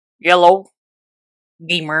Hello,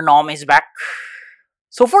 Gamer Nom is back.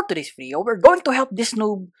 So for today's video, we're going to help this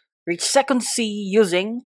noob reach second C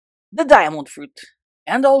using the diamond fruit.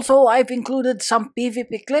 And also, I've included some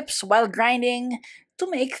PvP clips while grinding to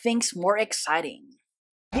make things more exciting.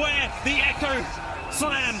 Where the echo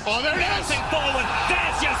slam. Oh, there it is. Forward.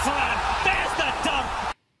 There's your slam. There's the dump.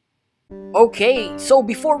 Okay, so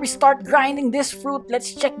before we start grinding this fruit,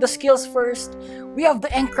 let's check the skills first. We have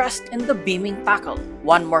the encrust and the beaming tackle.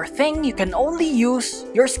 One more thing, you can only use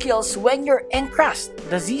your skills when you're encrust.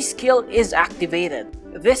 The Z skill is activated.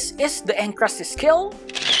 This is the encrust skill.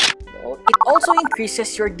 It also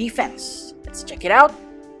increases your defense. Let's check it out.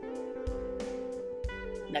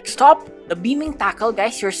 Next up, the beaming tackle,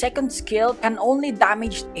 guys. Your second skill can only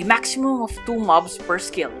damage a maximum of 2 mobs per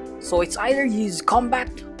skill. So it's either you use combat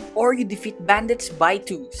or you defeat bandits by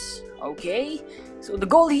 2s. Okay, so the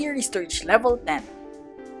goal here is to reach level 10.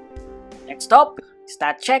 Next up,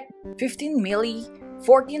 stat check, 15 melee,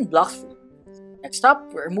 14 Bloxfruits. Next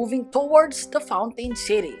up, we're moving towards the Fountain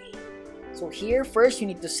City. So here, first you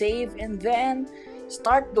need to save and then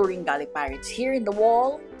start luring galley pirates here in the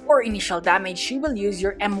wall. For initial damage, you will use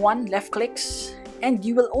your M1 left clicks and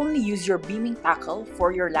you will only use your beaming tackle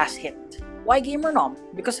for your last hit. Why Gamer Nom?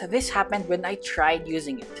 Because this happened when I tried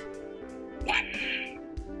using it.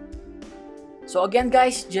 So again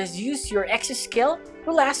guys, just use your X skill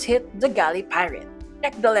to last hit the galley pirate.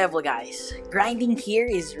 Check the level guys. Grinding here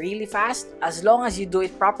is really fast as long as you do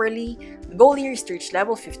it properly. The goal here is to reach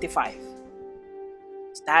level 55.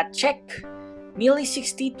 Stat check. Melee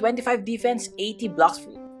 60, 25 defense, 80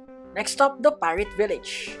 Bloxfruits. Next up, the pirate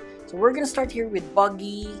village. So we're gonna start here with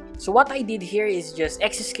Buggy. So what I did here is just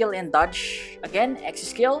X skill and dodge. Again, X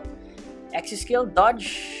skill,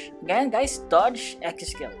 dodge. Again guys, dodge, X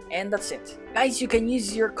skill. And that's it. Guys, you can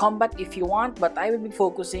use your combat if you want, but I will be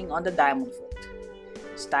focusing on the diamond fruit.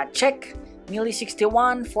 Stat check. Melee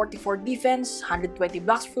 61, 44 defense, 120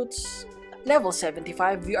 Bloxfruits. At level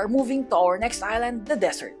 75, we are moving to our next island, the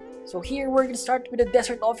desert. So here we're gonna start with the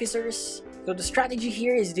desert officers. So the strategy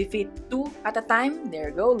here is defeat 2 at a time. There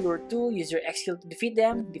you go, lure 2, use your X skill to defeat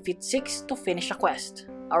them, defeat 6 to finish a quest.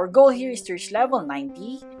 Our goal here is to reach level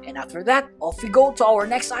 90, and after that, off we go to our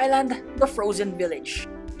next island, the Frozen Village.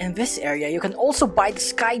 In this area, you can also buy the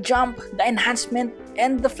Sky Jump, the Enhancement,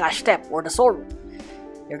 and the Flash Step or the Soul Room.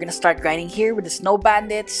 You're gonna start grinding here with the Snow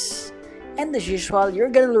Bandits, and as usual, you're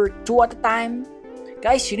gonna lure 2 at a time.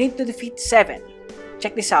 Guys, you need to defeat 7.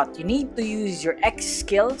 Check this out, you need to use your X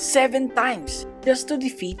skill 7 times just to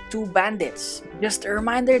defeat 2 bandits. Just a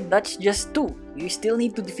reminder, that's just 2. You still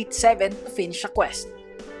need to defeat 7 to finish a quest.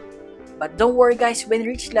 But don't worry guys, when you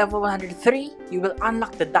reach level 103, you will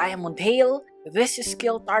unlock the Diamond Hail. This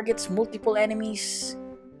skill targets multiple enemies.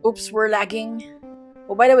 Oops, we're lagging.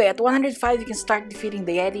 Oh, by the way, at 105 you can start defeating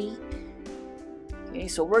the Yeti. Okay,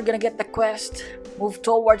 so we're gonna get the quest, move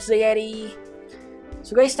towards the Yeti.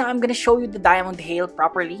 So guys, now I'm gonna show you the Diamond Hail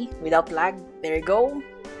properly without lag. There you go.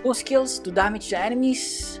 2 skills to damage the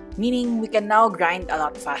enemies, meaning we can now grind a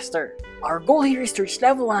lot faster. Our goal here is to reach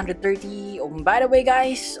level 130. Oh, by the way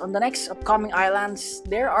guys, on the next upcoming islands,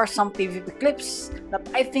 there are some PvP clips that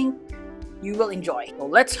I think you will enjoy. So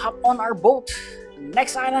let's hop on our boat. The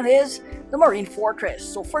next island is the Marine Fortress.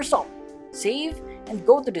 So first off, save and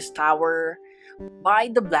go to this tower by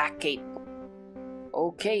the Black Cape.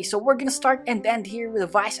 Okay, so we're gonna start and end here with the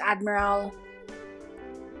Vice Admiral.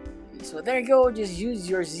 So there you go, just use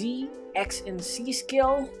your Z, X, and C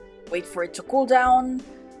skill. Wait for it to cool down.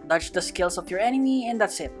 Dodge the skills of your enemy, and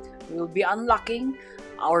that's it. We will be unlocking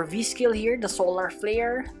our V skill here, the Solar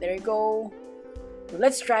Flare. There you go. So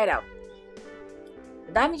let's try it out.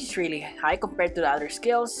 The damage is really high compared to the other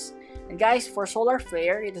skills. And guys, for Solar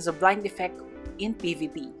Flare, it is a blind effect in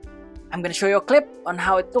PvP. I'm gonna show you a clip on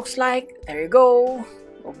how it looks like. There you go.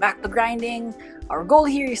 Go back to grinding. Our goal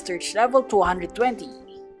here is to reach level 220.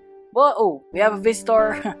 Well, oh, we have a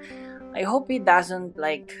visitor. I hope he doesn't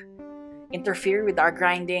like interfere with our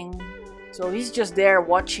grinding. So he's just there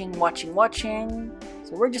watching.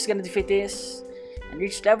 So we're just gonna defeat this and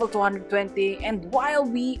reach level 220. And while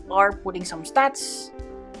we are putting some stats,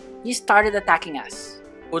 he started attacking us.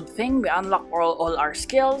 Good thing we unlocked all our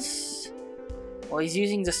skills. Oh, he's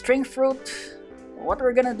using the string fruit. What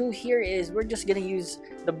we're gonna do here is we're just gonna use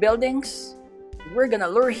the buildings. We're gonna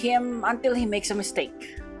lure him until he makes a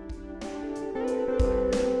mistake.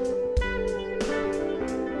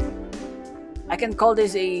 I can call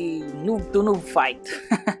this a noob to noob fight.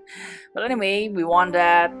 But anyway, we want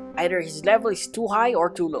that either his level is too high or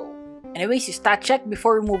too low. Anyways, stat check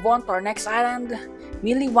before we move on to our next island.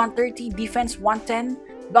 Melee 130, defense 110,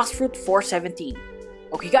 Bloxfruit 417.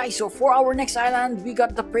 Okay guys, so for our next island, we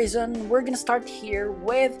got the prison. We're gonna start here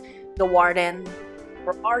with the warden.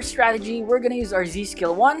 For our strategy, we're gonna use our Z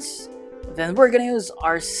skill once, then we're gonna use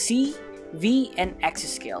our C, V, and X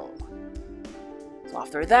skill. So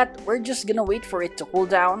after that, we're just gonna wait for it to cool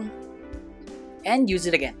down and use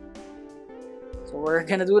it again. So we're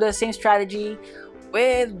gonna do the same strategy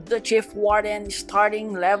with the Chief Warden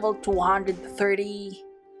starting level 230.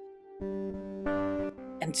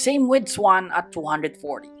 And same with Swan at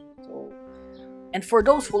 240. So, and for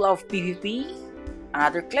those who love PvP,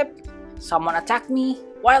 another clip, someone attacked me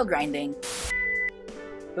while grinding.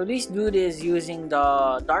 So this dude is using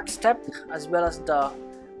the Dark Step as well as the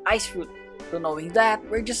Ice Fruit. So knowing that,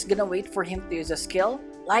 we're just gonna wait for him to use a skill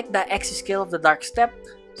like the X skill of the Dark Step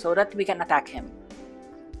so that we can attack him.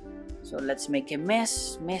 So let's make him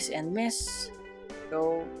miss, miss, and miss.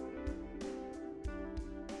 So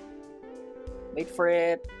wait for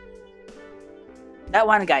it. That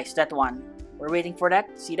one guys, that one. We're waiting for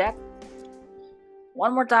that. See that?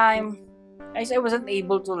 One more time. Guys, I wasn't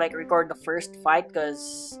able to like record the first fight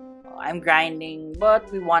because I'm grinding, but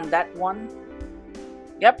we won that one.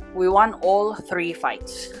 Yep, we won all 3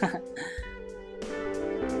 fights.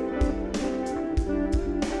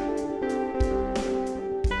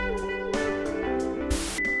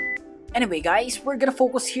 Anyway guys, we're gonna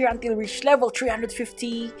focus here until we reach level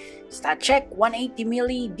 350, stat check 180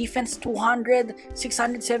 melee, defense 200,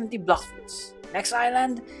 670 Bloxfruits. Next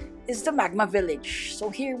island is the Magma Village. So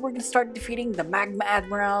here we're gonna start defeating the Magma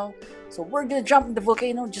Admiral. So we're gonna jump in the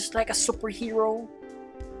volcano just like a superhero.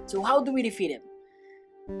 So how do we defeat him?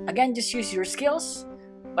 Again, just use your skills,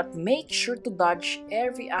 but make sure to dodge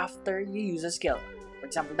every after you use a skill. For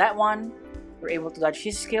example, that one, we're able to dodge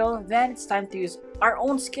his skill, then it's time to use our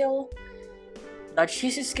own skill, dodge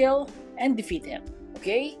his skill, and defeat him.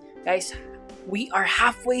 Okay? Guys, we are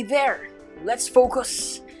halfway there. Let's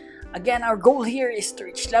focus. Again, our goal here is to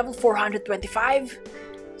reach level 425.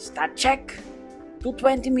 Stat check.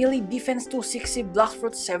 220 melee, defense 260,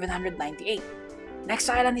 Bloxfruits 798. Next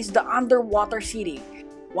island is the Underwater City.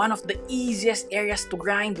 One of the easiest areas to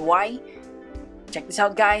grind. Why? Check this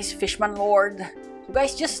out guys, Fishman Lord. So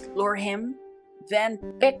guys, just lure him. Then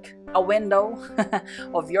pick a window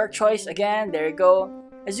of your choice. Again, there you go.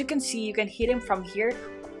 As you can see, you can hit him from here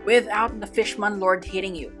without the Fishman Lord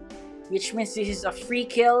hitting you, which means this is a free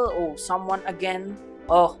kill. Oh, someone again.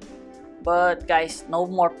 Oh, but guys, no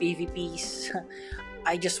more PvPs.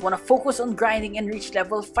 I just want to focus on grinding and reach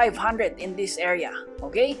level 500 in this area.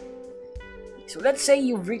 Okay, so let's say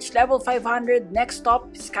you've reached level 500. Next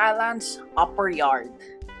stop, Skylands Upper Yard.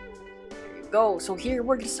 Go. So here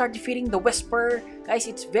we're gonna start defeating the Whisperer. Guys,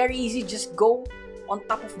 it's very easy. Just go on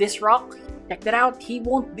top of this rock. Check that out. He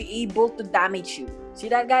won't be able to damage you. See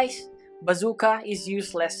that guys? Bazooka is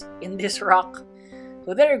useless in this rock.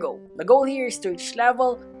 So there you go. The goal here is to reach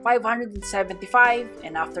level 575,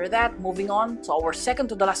 and after that, moving on to our second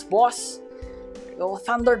to the last boss. There you go,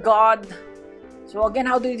 Thunder God. So again,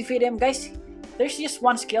 how do you defeat him guys? There's just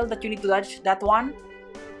one skill that you need to dodge. That one.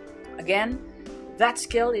 Again, that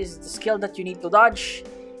skill is the skill that you need to dodge.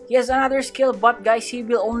 He has another skill, but guys, he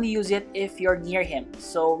will only use it if you're near him.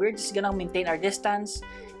 So we're just gonna maintain our distance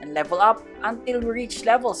and level up until we reach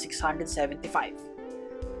level 675.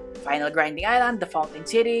 Final grinding island, the Fountain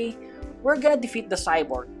City. We're gonna defeat the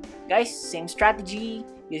Cyborg. Guys, same strategy.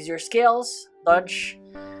 Use your skills, dodge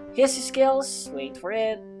his skills, wait for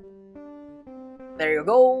it. There you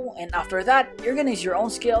go. And after that, you're gonna use your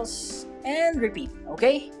own skills and repeat,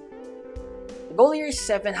 okay? The goal here is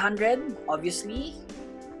 700, obviously.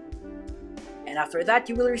 And after that,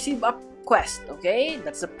 you will receive a quest, okay?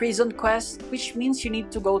 That's a prison quest, which means you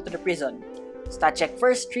need to go to the prison. Stat check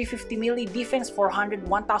first, 350 melee, defense 400,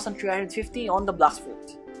 1350 on the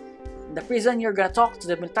Bloxfruit. In the prison, you're gonna talk to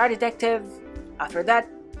the military detective. After that,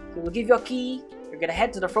 he will give you a key. You're gonna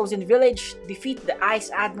head to the Frozen Village, defeat the Ice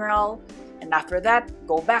Admiral, and after that,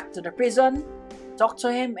 go back to the prison, talk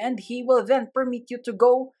to him, and he will then permit you to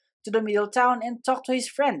go to the middle town and talk to his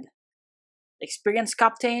friend, the experienced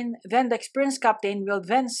captain. Then the experienced captain will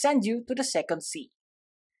then send you to the second sea.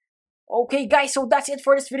 Okay guys, so that's it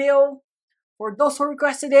for this video. For those who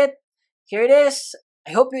requested it, here it is.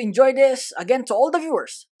 I hope you enjoyed this. Again, to all the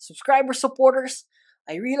viewers, subscribers, supporters,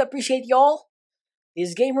 I really appreciate y'all. This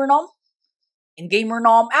is Gamer Nom, and Gamer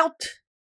Nom out.